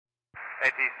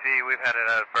ATC, we've had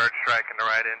a bird strike in the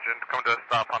right engine. Come to a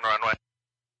stop on the runway.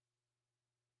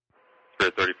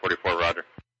 Spirit 3044, roger.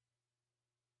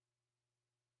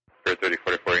 Spirit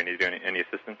 3044, you need any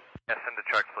assistance? Yes, send the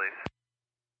trucks, please.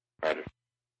 Roger.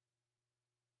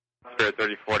 Spirit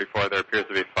 3044, there appears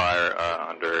to be fire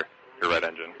under your right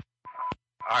engine.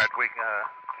 Alright, we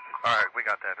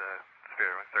got that,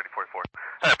 Spirit 3044.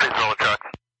 Please roll the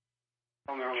trucks.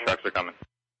 Trucks are coming.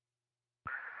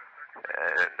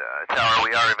 And, Tower,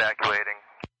 we are evacuating.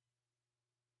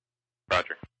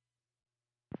 Roger.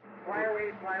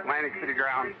 Atlantic City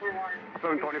ground.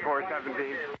 Zone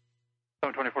 2417.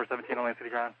 Zone 2417, Atlantic City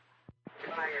ground.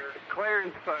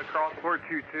 Clearance across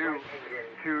 422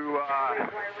 to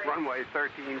runway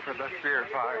 13 for the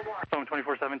Spirit 5. Zone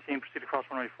 2417, proceed across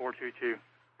runway 422.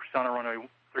 Proceed on runway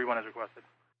 31 as requested.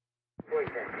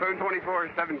 Zone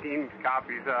 2417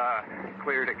 copies,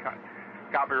 cleared to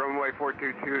copy runway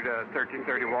 422 to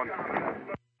 1331.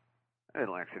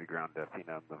 Atlantic City ground,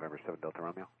 Phenom, November 7 Delta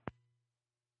Romeo.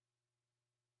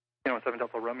 Phenom 7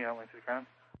 Delta Romeo, Atlantic City ground.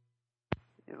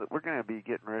 Yeah, we're going to be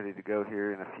getting ready to go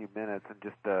here in a few minutes, and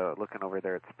just looking over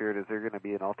there at Spirit, is there going to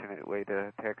be an alternate way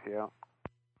to taxi out?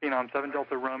 Phenom 7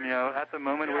 Delta Romeo, at the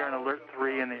moment we are on alert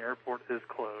 3 and the airport is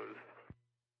closed.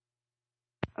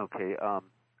 Okay, I'm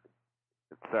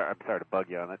sorry to bug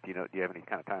you on that. Do you have any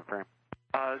kind of time frame?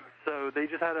 So they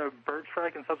just had a bird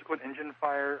strike and subsequent engine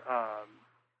fire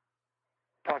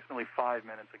approximately 5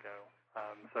 minutes ago.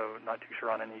 So not too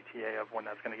sure on an ETA of when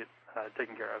that's going to get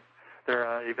taken care of.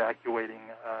 They're evacuating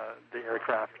the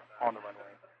aircraft on the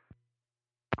runway.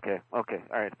 Okay.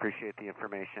 All right, appreciate the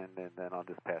information, and then I'll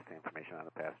just pass the information on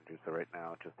to passengers. So right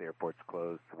now, just the airport's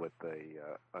closed with a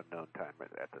unknown time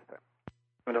at this time.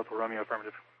 Delta Romeo,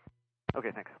 affirmative.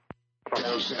 Okay, thanks.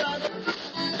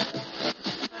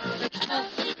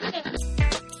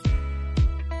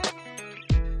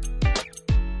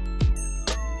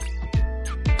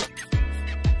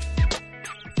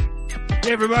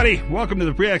 Hey, everybody. Welcome to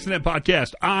the Pre-Accident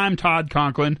Podcast. I'm Todd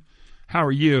Conklin. How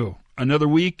are you? Another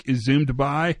week is zoomed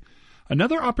by.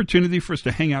 Another opportunity for us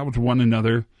to hang out with one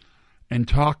another and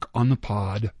talk on the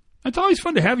pod. It's always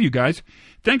fun to have you guys.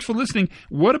 Thanks for listening.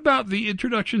 What about the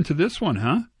introduction to this one,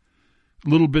 huh? A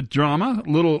little bit drama,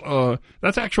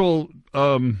 that's actual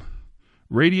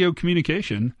radio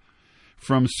communication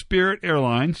from Spirit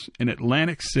Airlines in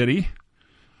Atlantic City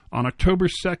on October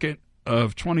 2nd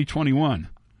of 2021.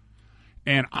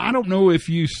 And I don't know if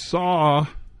you saw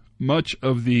much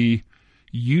of the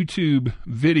YouTube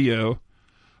video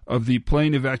of the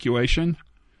plane evacuation,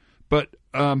 but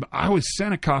I was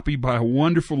sent a copy by a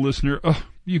wonderful listener. Oh,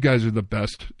 you guys are the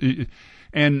best.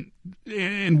 And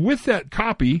with that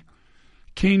copy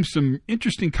came some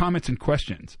interesting comments and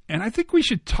questions. And I think we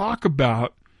should talk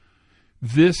about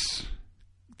this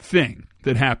thing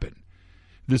that happened,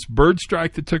 this bird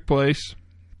strike that took place,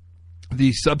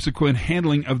 the subsequent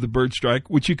handling of the bird strike,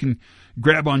 which you can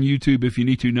grab on YouTube if you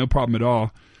need to, no problem at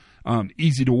all.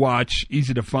 Easy to watch,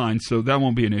 easy to find, so that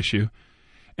won't be an issue.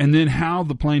 And then how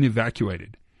the plane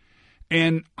evacuated.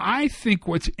 And I think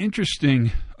what's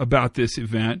interesting about this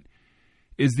event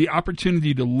is the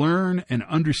opportunity to learn and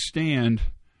understand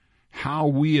how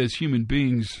we as human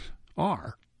beings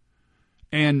are.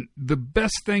 And the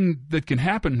best thing that can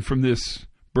happen from this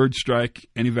bird strike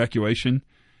and evacuation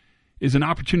is an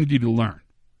opportunity to learn.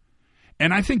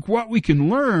 And I think what we can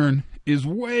learn is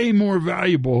way more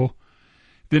valuable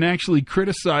than actually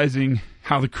criticizing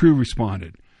how the crew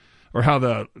responded, or how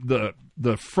the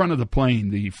front of the plane,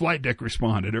 the flight deck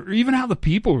responded, or even how the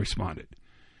people responded.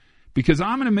 Because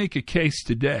I'm going to make a case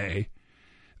today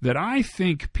that I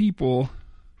think people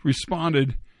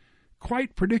responded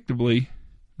quite predictably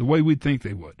the way we'd think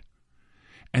they would.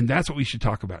 And that's what we should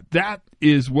talk about. That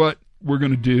is what we're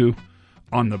going to do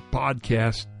on the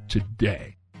podcast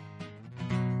today.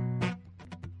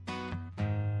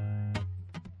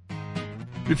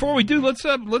 Before we do, let's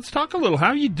talk a little. How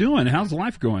are you doing? How's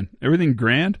life going? Everything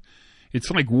grand? It's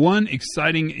like one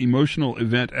exciting emotional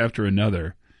event after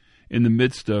another in the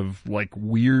midst of like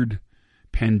weird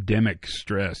pandemic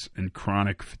stress and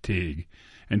chronic fatigue,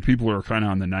 and people are kind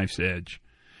of on the knife's edge.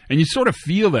 And you sort of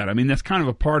feel that. I mean, that's kind of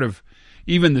a part of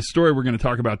even the story we're going to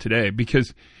talk about today,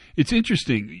 because it's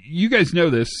interesting. You guys know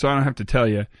this, so I don't have to tell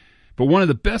you, but one of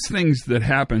the best things that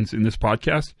happens in this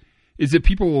podcast is that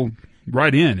people will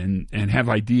write in and have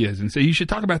ideas and say, you should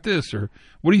talk about this, or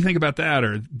what do you think about that,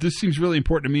 or this seems really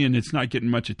important to me and it's not getting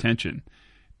much attention.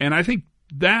 And I think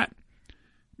that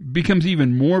becomes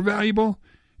even more valuable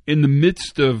in the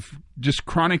midst of just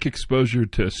chronic exposure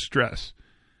to stress.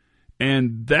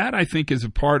 And that, I think, is a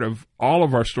part of all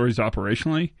of our stories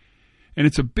operationally. And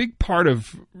it's a big part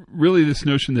of really this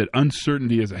notion that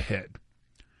uncertainty is ahead.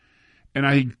 And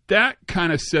I think that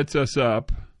kind of sets us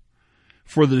up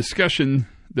for the discussion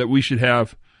that we should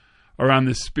have around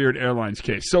this Spirit Airlines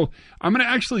case. So I'm going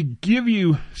to actually give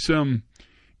you some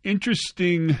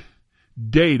interesting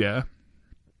data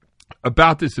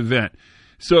about this event.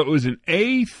 So it was an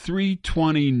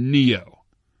A320neo.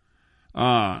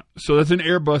 So that's an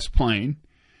Airbus plane.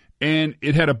 And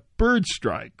it had a bird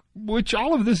strike, which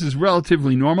all of this is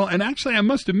relatively normal. And actually, I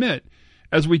must admit,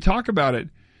 as we talk about it,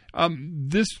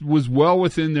 this was well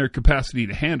within their capacity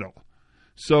to handle.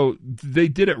 So they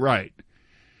did it right.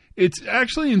 It's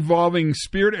actually involving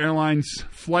Spirit Airlines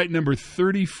flight number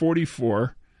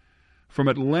 3044 from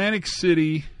Atlantic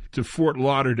City to Fort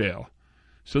Lauderdale.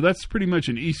 So that's pretty much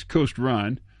an East Coast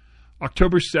run,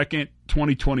 October 2nd,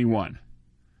 2021.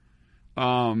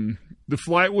 The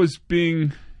flight was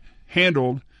being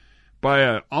handled by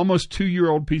an almost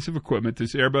 2-year-old piece of equipment,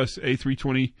 this Airbus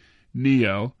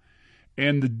A320neo,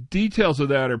 and the details of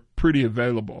that are pretty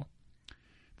available.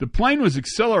 The plane was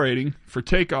accelerating for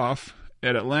takeoff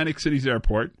at Atlantic City's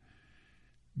airport.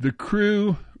 The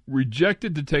crew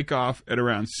rejected the takeoff at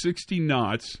around 60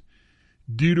 knots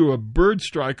due to a bird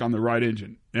strike on the right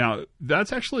engine. Now,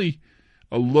 that's actually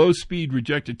a low-speed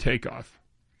rejected takeoff.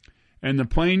 And the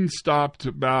plane stopped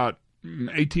about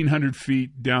 1,800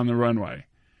 feet down the runway.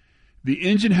 The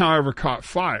engine, however, caught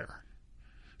fire.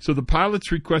 So the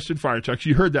pilots requested fire trucks.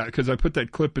 You heard that because I put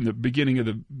that clip in the beginning of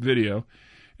the video.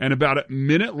 And about a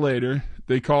minute later,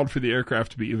 they called for the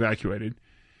aircraft to be evacuated.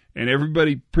 And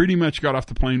everybody pretty much got off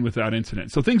the plane without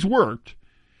incident. So things worked,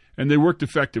 and they worked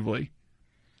effectively.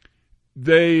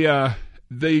 They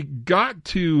got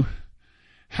to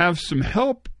have some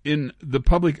help in the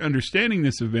public understanding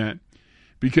this event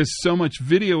because so much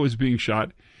video was being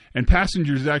shot, and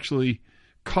passengers actually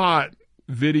caught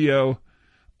video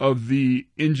of the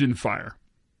engine fire.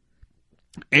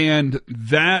 And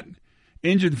that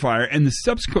engine fire and the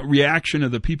subsequent reaction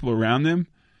of the people around them,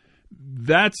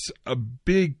 that's a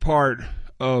big part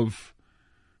of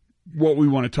what we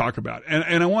want to talk about.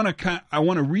 And I want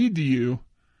to read to you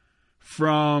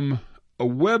from a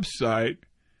website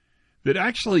that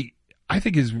actually I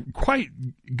think is quite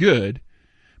good,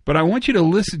 but I want you to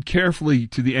listen carefully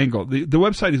to the angle. The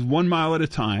website is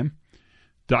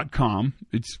 1mileatatime.com.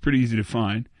 It's pretty easy to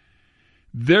find.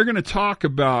 They're going to talk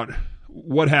about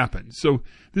what happened. So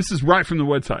this is right from the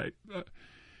website.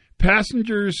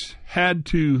 Passengers had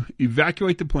to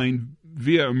evacuate the plane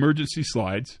via emergency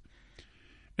slides,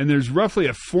 and there's roughly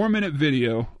a 4-minute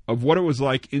video of what it was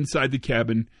like inside the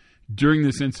cabin during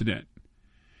this incident.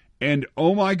 And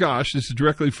oh my gosh, this is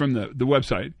directly from the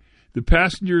website. The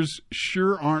passengers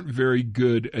sure aren't very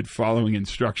good at following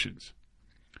instructions.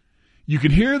 You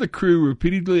can hear the crew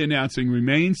repeatedly announcing,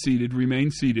 "Remain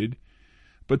seated,"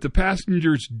 but the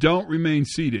passengers don't remain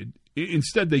seated.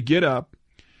 Instead, they get up,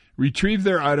 retrieve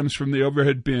their items from the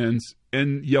overhead bins,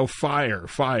 and yell, "Fire,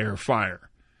 fire, fire."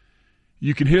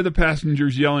 You can hear the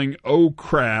passengers yelling, "Oh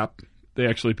crap." They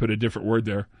actually put a different word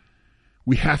there.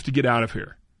 "We have to get out of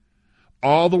here."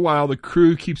 All the while, the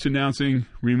crew keeps announcing,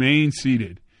 "Remain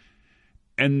seated."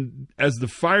 And as the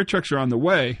fire trucks are on the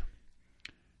way,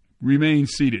 remain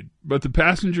seated. But the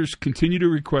passengers continue to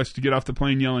request to get off the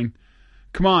plane, yelling,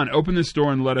 "Come on, open this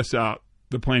door and let us out.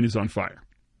 The plane is on fire."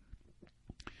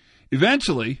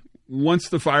 Eventually, once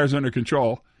the fire is under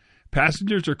control,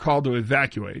 passengers are called to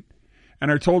evacuate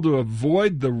and are told to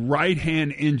avoid the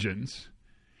right-hand engines.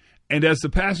 And as the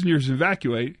passengers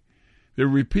evacuate, they're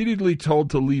repeatedly told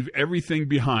to leave everything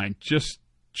behind. Just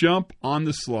jump on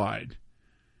the slide.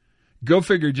 Go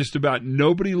figure, just about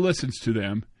nobody listens to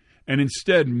them, and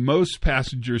instead most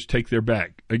passengers take their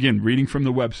bag. Again, reading from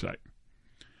the website.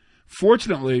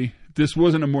 Fortunately, this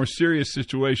wasn't a more serious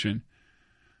situation,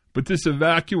 but this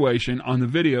evacuation on the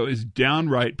video is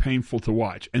downright painful to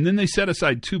watch. And then they set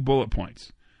aside 2 bullet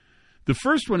points. The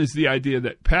first one is the idea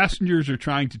that passengers are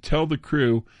trying to tell the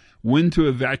crew when to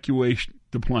evacuate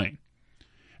the plane,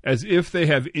 as if they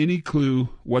have any clue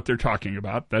what they're talking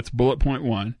about. That's bullet point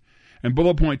 1. And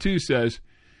bullet point 2 says,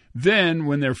 then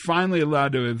when they're finally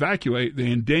allowed to evacuate,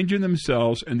 they endanger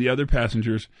themselves and the other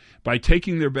passengers by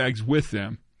taking their bags with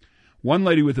them. One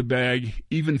lady with a bag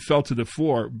even fell to the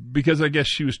floor because I guess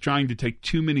she was trying to take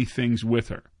too many things with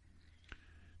her.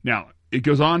 Now, it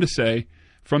goes on to say,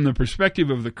 from the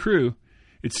perspective of the crew,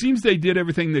 it seems they did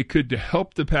everything they could to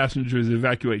help the passengers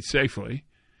evacuate safely.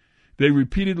 They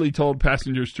repeatedly told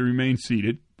passengers to remain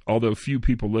seated, although few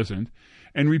people listened,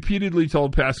 and repeatedly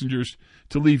told passengers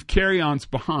to leave carry-ons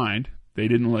behind. They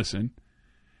didn't listen.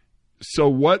 So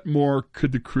what more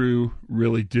could the crew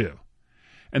really do?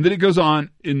 And then it goes on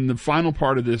in the final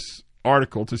part of this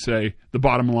article to say the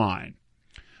bottom line.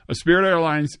 A Spirit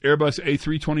Airlines Airbus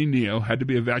A320neo had to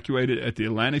be evacuated at the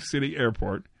Atlantic City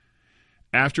airport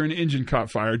after an engine caught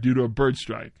fire due to a bird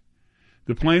strike.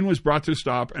 The plane was brought to a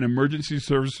stop and emergency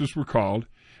services were called,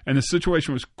 and the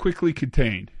situation was quickly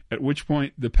contained, at which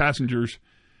point the passengers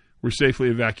were safely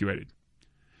evacuated.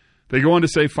 They go on to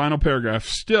say, final paragraph,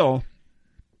 still,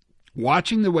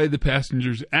 watching the way the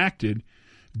passengers acted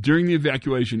during the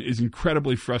evacuation is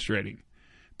incredibly frustrating.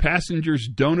 Passengers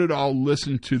don't at all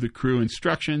listen to the crew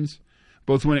instructions,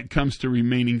 both when it comes to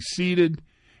remaining seated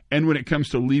and when it comes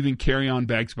to leaving carry-on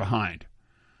bags behind.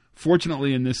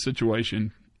 Fortunately, in this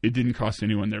situation, it didn't cost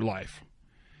anyone their life.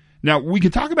 Now, we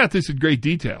can talk about this in great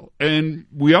detail, and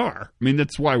we are. I mean,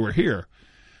 that's why we're here.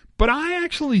 But I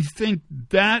actually think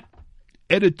that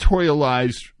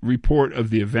editorialized report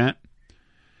of the event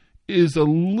is a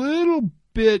little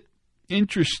bit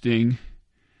interesting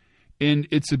in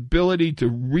its ability to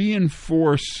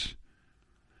reinforce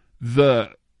the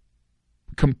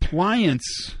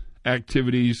compliance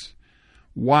activities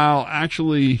while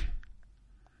actually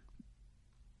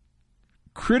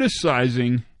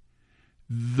criticizing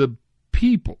the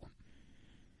people.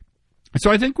 So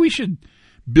I think we should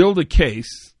build a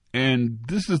case, and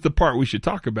this is the part we should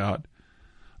talk about,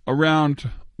 around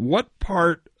what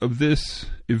part of this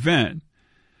event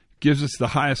gives us the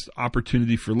highest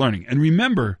opportunity for learning. And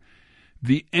remember,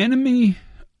 the enemy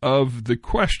of the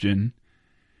question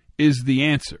is the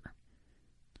answer.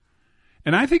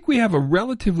 And I think we have a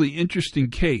relatively interesting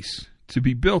case to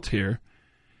be built here,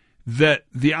 that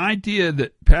the idea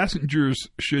that passengers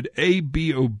should A,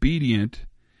 be obedient,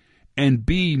 and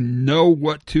B, know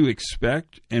what to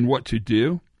expect and what to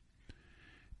do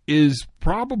is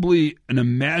probably an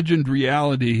imagined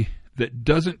reality that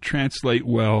doesn't translate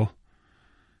well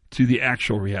to the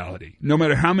actual reality. No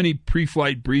matter how many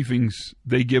pre-flight briefings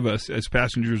they give us as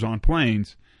passengers on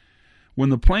planes, when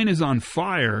the plane is on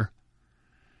fire,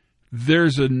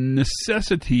 there's a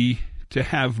necessity to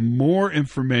have more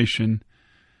information,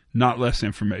 not less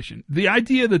information. The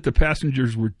idea that the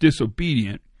passengers were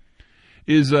disobedient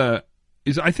is I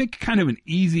think kind of an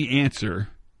easy answer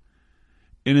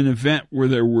in an event where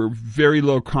there were very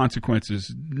low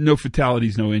consequences, no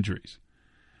fatalities, no injuries.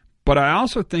 But I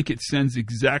also think it sends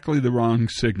exactly the wrong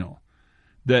signal,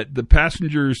 that the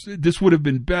passengers, this would have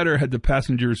been better had the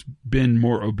passengers been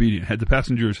more obedient, had the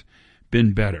passengers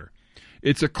been better.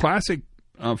 It's a classic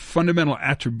fundamental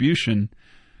attribution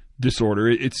disorder.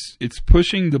 It's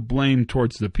pushing the blame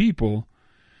towards the people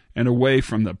and away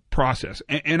from the process.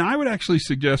 And I would actually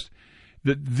suggest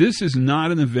that this is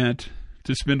not an event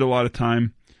to spend a lot of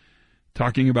time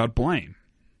talking about blame.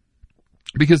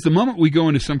 Because the moment we go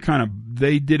into some kind of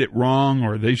they did it wrong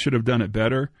or they should have done it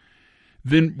better,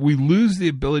 then we lose the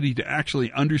ability to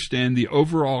actually understand the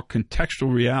overall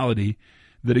contextual reality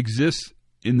that exists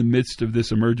in the midst of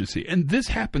this emergency. And this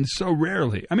happens so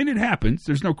rarely. I mean, it happens,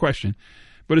 there's no question,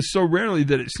 but it's so rarely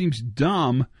that it seems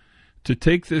dumb to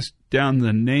take this down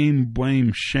the name,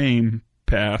 blame, shame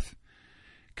path,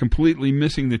 completely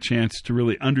missing the chance to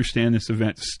really understand this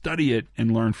event, study it,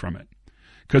 and learn from it.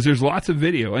 Because there's lots of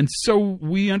video, and so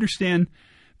we understand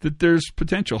that there's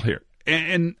potential here.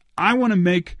 And I want to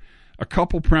make a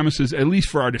couple premises, at least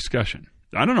for our discussion.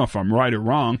 I don't know if I'm right or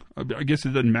wrong. I guess it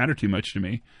doesn't matter too much to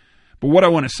me. But what I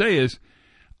want to say is,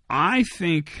 I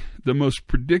think the most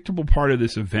predictable part of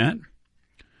this event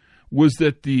was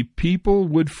that the people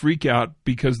would freak out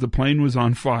because the plane was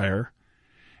on fire,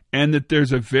 and that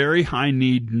there's a very high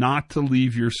need not to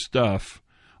leave your stuff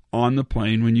on the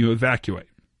plane when you evacuate.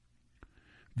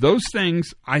 Those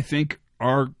things, I think,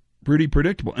 are pretty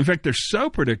predictable. In fact, they're so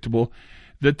predictable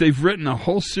that they've written a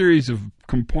whole series of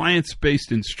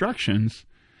compliance-based instructions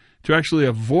to actually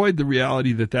avoid the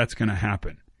reality that that's going to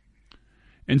happen.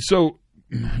 And so,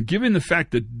 given the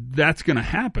fact that that's going to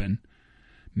happen,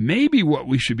 maybe what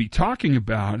we should be talking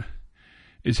about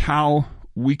is how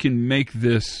we can make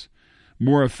this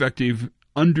more effective,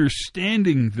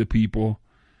 understanding the people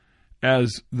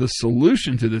as the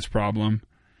solution to this problem,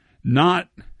 not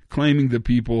claiming the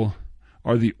people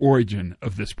are the origin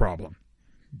of this problem.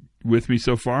 With me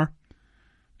so far?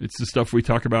 It's the stuff we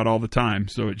talk about all the time,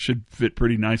 so it should fit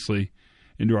pretty nicely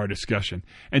into our discussion.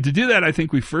 And to do that, I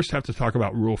think we first have to talk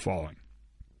about rule following.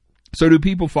 So do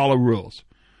people follow rules?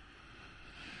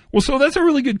 Well, so that's a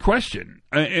really good question.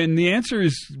 And the answer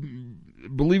is,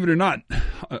 believe it or not,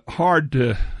 hard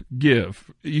to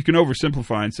give. You can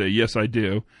oversimplify and say, yes, I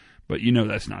do, but you know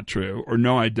that's not true. Or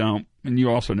no, I don't, and you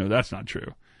also know that's not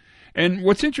true. And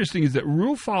what's interesting is that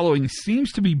rule following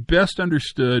seems to be best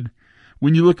understood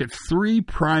when you look at three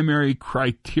primary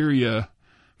criteria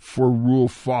for rule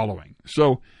following.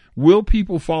 So Will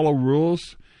people follow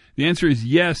rules? The answer is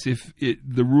yes if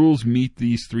the rules meet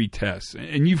these 3 tests.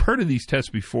 And you've heard of these tests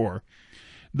before.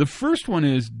 The first one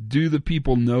is, do the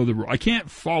people know the rule? I can't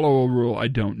follow a rule I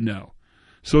don't know.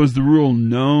 So is the rule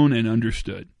known and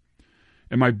understood?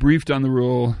 Am I briefed on the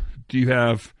rule? Do you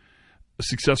have a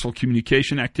successful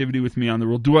communication activity with me on the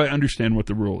rule? Do I understand what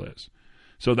the rule is?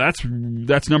 So that's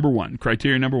number one,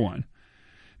 criteria number one.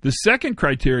 The second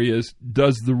criteria is,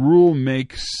 does the rule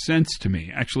make sense to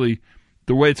me? Actually,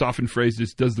 the way it's often phrased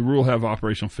is, does the rule have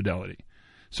operational fidelity?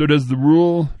 So does the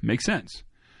rule make sense?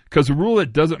 Because a rule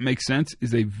that doesn't make sense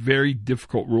is a very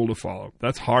difficult rule to follow.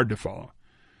 That's hard to follow.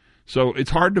 So it's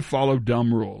hard to follow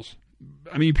dumb rules.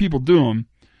 I mean, people do them,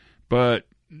 but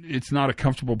it's not a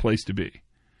comfortable place to be.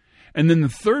 And then the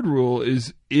third rule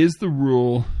is the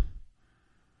rule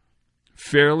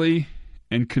fairly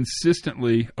and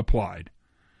consistently applied?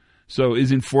 So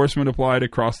is enforcement applied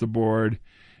across the board?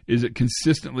 Is it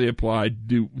consistently applied?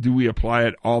 Do we apply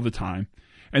it all the time?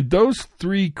 And those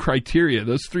 3 criteria,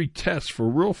 those 3 tests for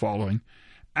rule following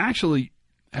actually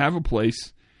have a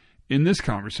place in this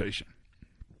conversation.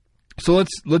 So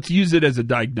let's use it as a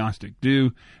diagnostic.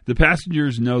 Do the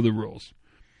passengers know the rules?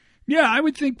 Yeah, I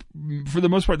would think for the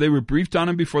most part they were briefed on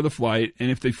them before the flight,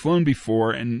 and if they've flown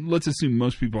before, and let's assume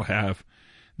most people have,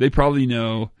 they probably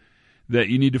know that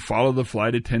you need to follow the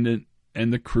flight attendant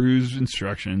and the crew's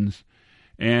instructions,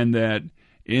 and that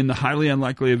in the highly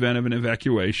unlikely event of an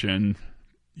evacuation,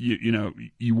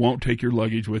 you won't take your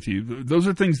luggage with you. Those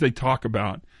are things they talk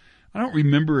about. I don't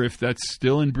remember if that's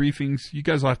still in briefings. You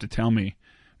guys will have to tell me.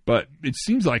 But it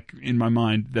seems like, in my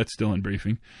mind, that's still in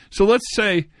briefing. So let's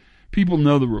say people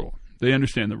know the rule. They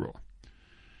understand the rule.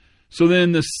 So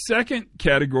then the second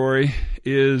category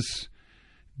is,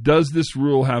 does this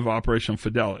rule have operational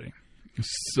fidelity?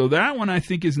 So that one I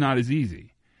think is not as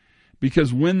easy.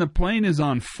 Because when the plane is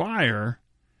on fire,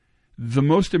 the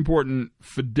most important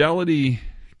fidelity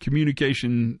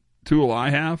communication tool I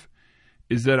have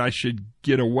is that I should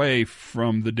get away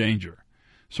from the danger.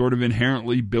 Sort of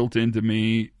inherently built into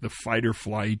me, the fight or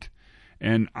flight,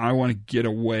 and I want to get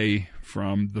away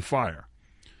from the fire.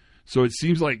 So it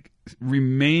seems like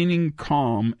remaining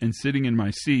calm and sitting in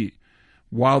my seat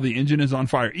while the engine is on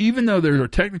fire, even though there are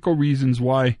technical reasons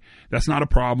why that's not a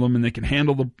problem and they can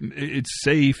handle it's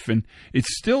safe, and it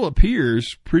still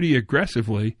appears pretty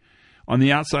aggressively on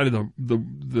the outside of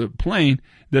the plane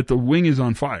that the wing is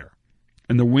on fire.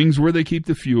 And the wing's where they keep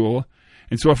the fuel.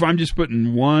 And so if I'm just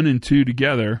putting 1 and 2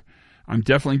 together, I'm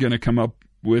definitely going to come up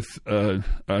with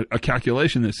a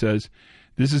calculation that says,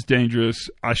 this is dangerous.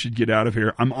 I should get out of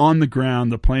here. I'm on the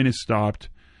ground. The plane is stopped.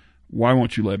 Why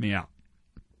won't you let me out?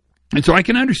 And so I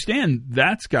can understand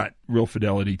that's got real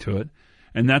fidelity to it,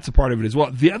 and that's a part of it as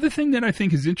well. The other thing that I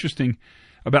think is interesting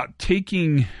about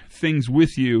taking things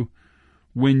with you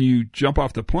when you jump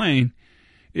off the plane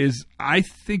is I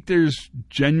think there's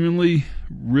genuinely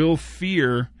real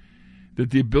fear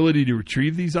that the ability to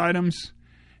retrieve these items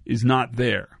is not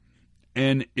there.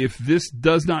 And if this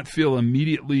does not feel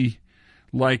immediately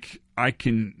like I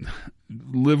can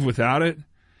live without it,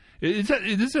 this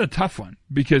is a tough one.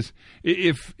 Because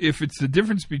if it's the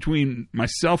difference between my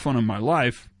cell phone and my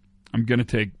life, I'm going to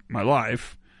take my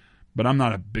life. But I'm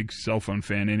not a big cell phone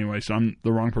fan anyway, so I'm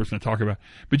the wrong person to talk about.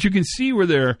 But you can see where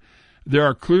there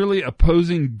are clearly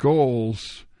opposing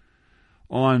goals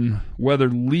on whether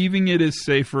leaving it is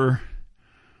safer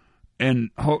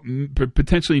and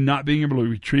potentially not being able to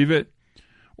retrieve it,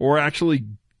 or actually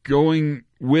going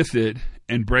with it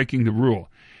and breaking the rule.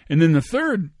 And then the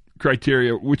third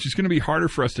criteria, which is going to be harder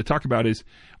for us to talk about, is,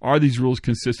 are these rules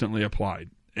consistently applied?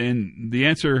 And the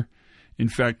answer, in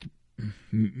fact,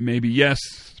 maybe yes,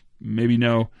 maybe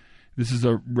no. This is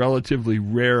a relatively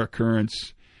rare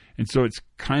occurrence, and so it's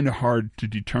kind of hard to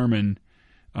determine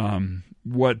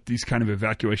what these kind of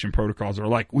evacuation protocols are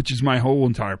like, which is my whole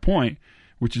entire point,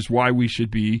 which is why we should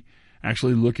be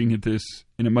actually looking at this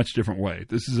in a much different way.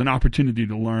 This is an opportunity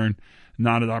to learn,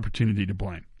 not an opportunity to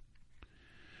blame.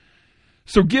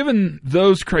 So given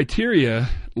those criteria,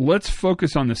 let's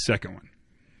focus on the second one,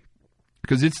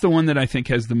 because it's the one that I think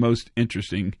has the most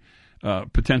interesting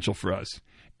potential for us.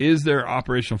 Is there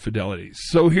operational fidelity?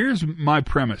 So here's my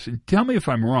premise, and tell me if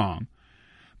I'm wrong,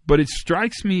 but it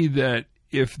strikes me that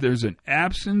if there's an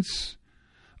absence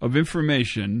of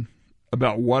information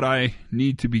about what I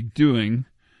need to be doing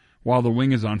while the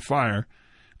wing is on fire,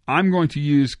 I'm going to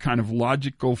use kind of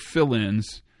logical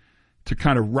fill-ins to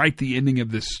kind of write the ending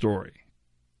of this story.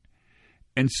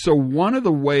 And so one of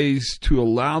the ways to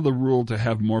allow the rule to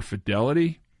have more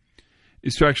fidelity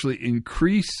is to actually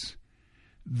increase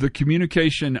the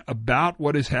communication about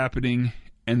what is happening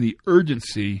and the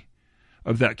urgency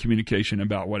of that communication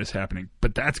about what is happening.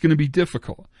 But that's going to be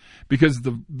difficult because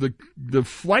the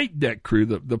flight deck crew,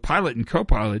 the pilot and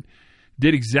co-pilot,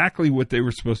 did exactly what they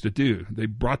were supposed to do. They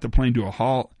brought the plane to a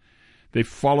halt. They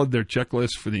followed their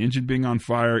checklist for the engine being on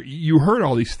fire. You heard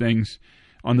all these things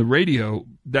on the radio.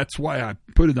 That's why I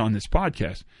put it on this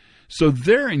podcast. So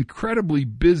they're incredibly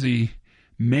busy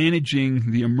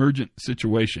managing the emergent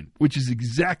situation, which is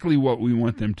exactly what we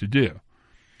want them to do.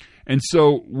 And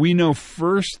so we know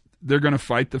first they're going to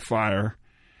fight the fire,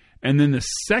 and then the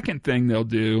second thing they'll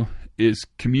do is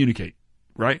communicate,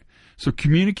 right? So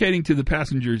communicating to the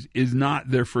passengers is not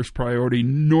their first priority,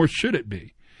 nor should it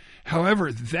be.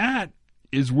 However, that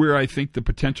is where I think the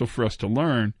potential for us to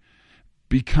learn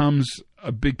becomes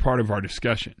a big part of our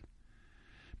discussion.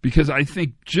 Because I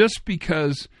think just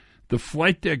because the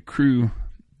flight deck crew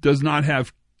does not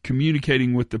have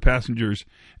communicating with the passengers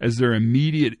as their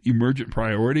immediate emergent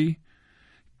priority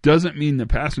doesn't mean the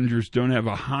passengers don't have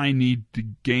a high need to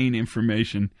gain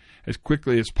information as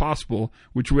quickly as possible,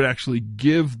 which would actually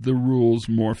give the rules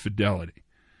more fidelity.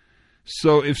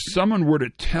 So if someone were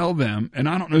to tell them, and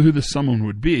I don't know who the someone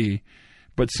would be,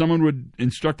 but someone would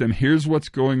instruct them, here's what's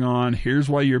going on, here's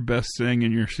why you're best staying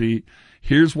in your seat,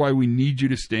 here's why we need you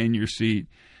to stay in your seat,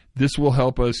 this will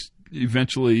help us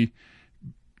eventually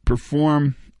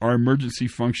perform our emergency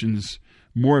functions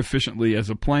more efficiently as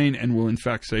a plane and will in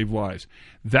fact save lives.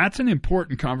 That's an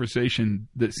important conversation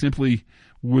that simply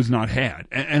was not had.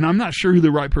 And I'm not sure who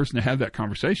the right person to have that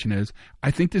conversation is.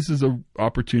 I think this is an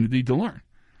opportunity to learn.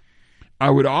 I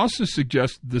would also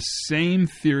suggest the same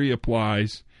theory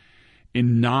applies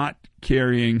in not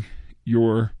carrying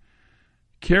your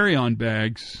carry-on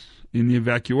bags in the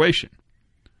evacuation.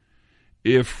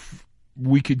 If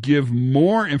we could give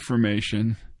more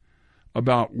information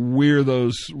about where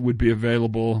those would be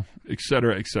available, et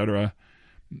cetera,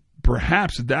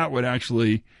 perhaps that would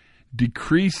actually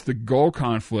decrease the goal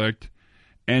conflict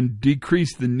and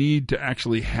decrease the need to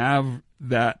actually have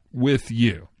that with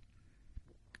you.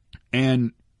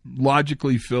 And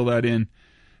logically fill that in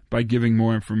by giving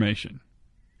more information.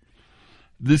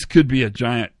 This could be a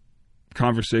giant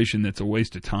conversation that's a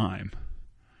waste of time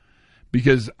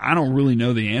because I don't really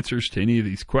know the answers to any of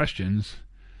these questions.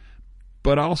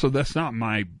 But also, that's not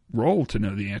my role to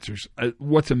know the answers.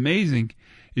 What's amazing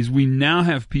is we now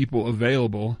have people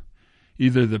available,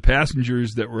 either the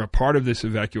passengers that were a part of this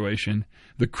evacuation,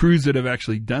 the crews that have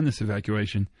actually done this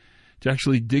evacuation, to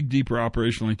actually dig deeper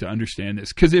operationally to understand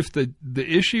this. Because if the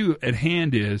issue at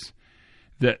hand is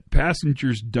that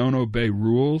passengers don't obey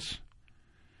rules,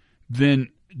 then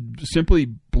simply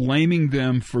blaming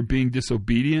them for being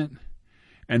disobedient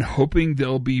and hoping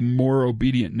they'll be more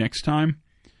obedient next time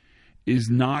is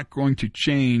not going to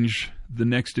change the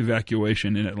next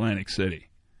evacuation in Atlantic City.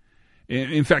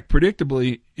 In fact,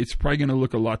 predictably, it's probably going to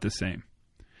look a lot the same.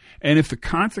 And if the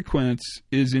consequence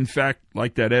is, in fact,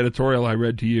 like that editorial I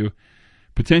read to you,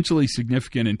 potentially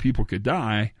significant and people could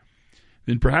die,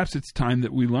 then perhaps it's time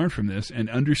that we learn from this and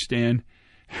understand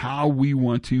how we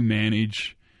want to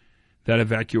manage that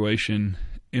evacuation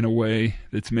in a way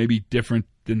that's maybe different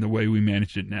than the way we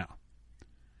managed it now.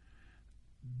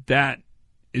 That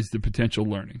is the potential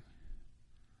learning.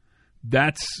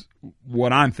 That's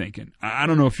what I'm thinking. I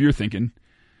don't know if you're thinking,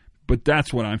 but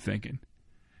that's what I'm thinking.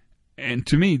 And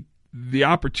to me, the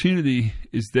opportunity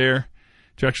is there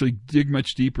to actually dig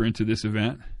much deeper into this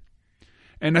event.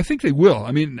 And I think they will.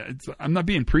 I mean, I'm not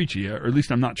being preachy, or at least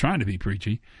I'm not trying to be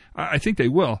preachy. I think they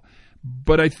will.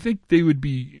 But I think they would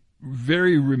be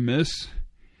very remiss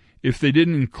if they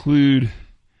didn't include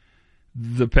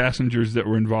the passengers that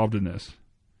were involved in this.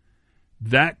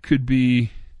 That could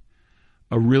be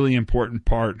a really important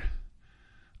part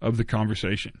of the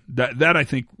conversation. That I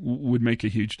think would make a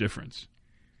huge difference.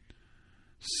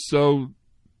 So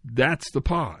that's the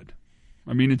pod.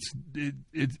 I mean,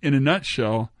 it's in a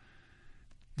nutshell,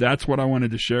 that's what I wanted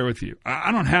to share with you.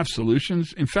 I don't have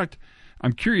solutions. In fact,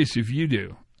 I'm curious if you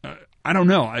do. I don't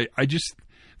know. I just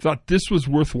thought this was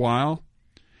worthwhile.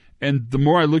 And the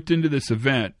more I looked into this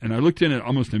event, and I looked in it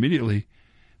almost immediately,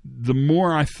 the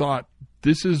more I thought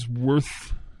this is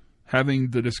worth having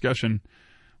the discussion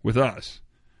with us.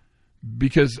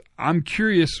 Because I'm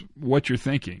curious what you're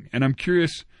thinking, and I'm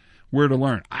curious where to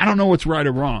learn. I don't know what's right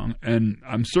or wrong, and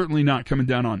I'm certainly not coming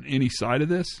down on any side of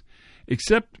this,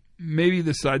 except maybe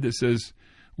the side that says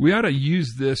we ought to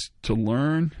use this to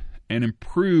learn and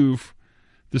improve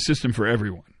the system for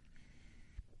everyone.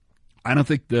 I don't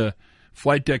think the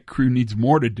flight deck crew needs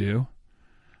more to do.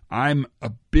 I'm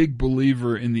a big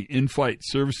believer in the in-flight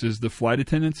services, the flight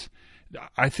attendants.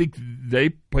 I think they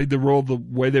played the role the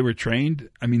way they were trained.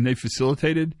 I mean, they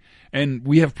facilitated, and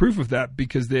we have proof of that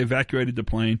because they evacuated the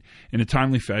plane in a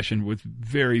timely fashion with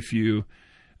very few,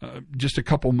 just a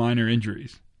couple minor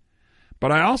injuries.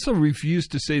 But I also refuse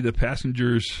to say the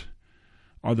passengers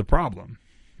are the problem,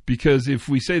 because if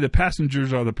we say the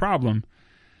passengers are the problem,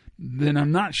 then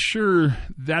I'm not sure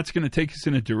that's going to take us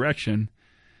in a direction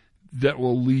that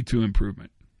will lead to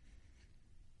improvement.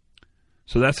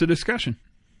 So that's a discussion.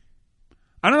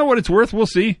 I don't know what it's worth. We'll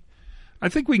see. I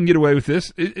think we can get away with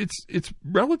this. It's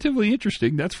relatively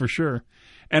interesting, that's for sure.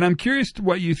 And I'm curious to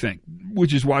what you think,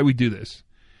 which is why we do this.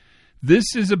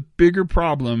 This is a bigger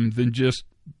problem than just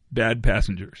bad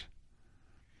passengers.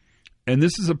 And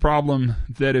this is a problem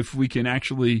that if we can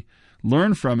actually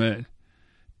learn from it,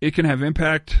 it can have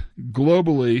impact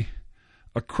globally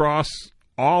across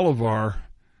all of our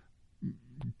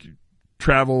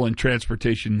travel and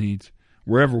transportation needs,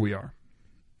 wherever we are.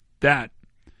 That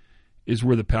is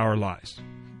where the power lies.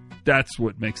 That's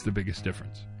what makes the biggest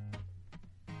difference.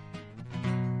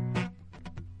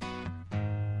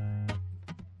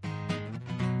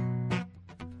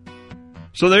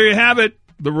 So there you have it.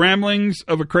 The ramblings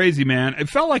of a crazy man. It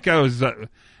felt like I was,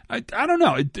 I don't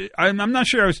know. I'm not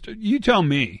sure. You tell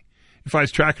me if I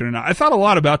was tracking or not. I thought a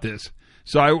lot about this,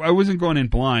 so I wasn't going in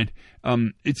blind.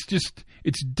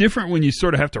 It's different when you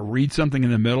sort of have to read something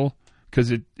in the middle, because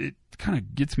it kind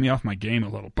of gets me off my game a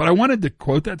little. But I wanted to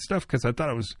quote that stuff because I thought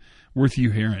it was worth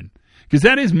you hearing, because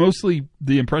that is mostly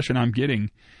the impression I'm getting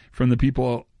from the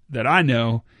people that I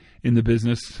know in the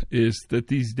business, is that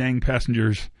these dang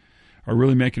passengers are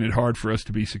really making it hard for us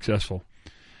to be successful.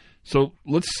 So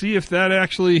let's see if that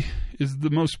actually is the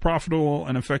most profitable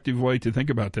and effective way to think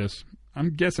about this.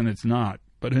 I'm guessing it's not,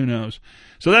 but who knows?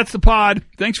 So that's the pod.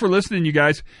 Thanks for listening, you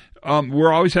guys.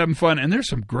 We're always having fun, and there's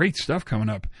some great stuff coming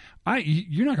up.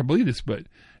 You're not going to believe this, but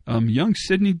young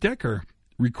Sidney Decker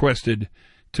requested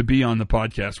to be on the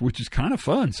podcast, which is kind of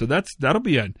fun. So that'll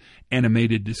be an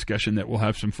animated discussion that we'll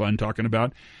have some fun talking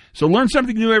about. So learn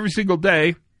something new every single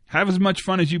day. Have as much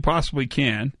fun as you possibly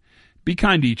can. Be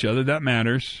kind to each other. That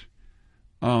matters.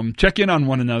 Check in on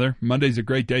one another. Monday's a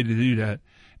great day to do that.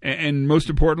 And most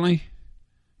importantly,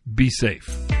 be safe.